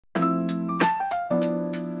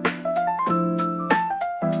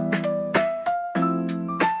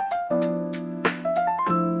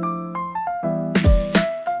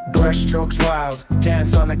strokes wild,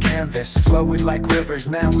 dance on the canvas, flowing like rivers,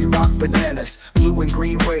 man we rock bananas. Blue and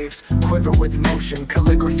green waves, quiver with motion,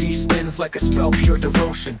 calligraphy spins like a spell, pure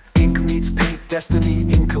devotion. Ink meets paint, destiny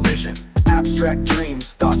in collision. Abstract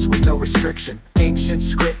dreams, thoughts with no restriction. Ancient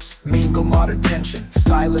scripts, mingle modern tension.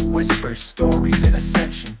 Silent whispers, stories in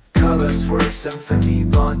ascension. Colors were a symphony,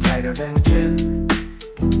 bond tighter than kin.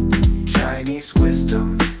 Chinese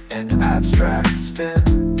wisdom and abstract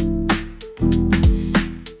spin.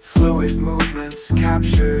 Fluid movements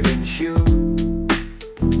captured in hue.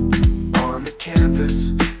 On the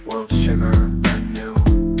canvas, worlds shimmer anew.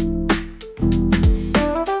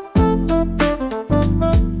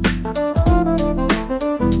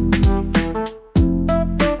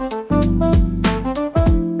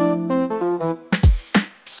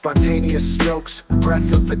 Spontaneous strokes,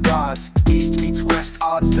 breath of the gods. East meets west,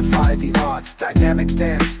 odds defy the odds. Dynamic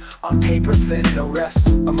dance, on paper thin, no rest.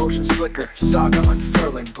 Emotions flicker, saga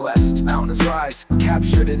unfurling, blessed. Mountains rise,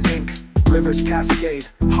 captured in ink. Rivers cascade,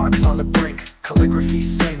 hearts on the brink. Calligraphy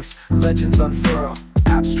sings, legends unfurl.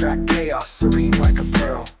 Abstract chaos, serene like a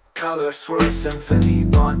pearl. Colors swirl a symphony,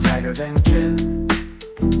 bond tighter than kin.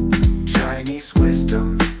 Chinese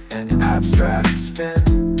wisdom and abstract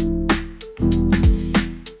spin.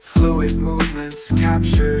 Fluid movements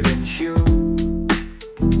captured in hue.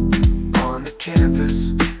 On the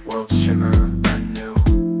canvas,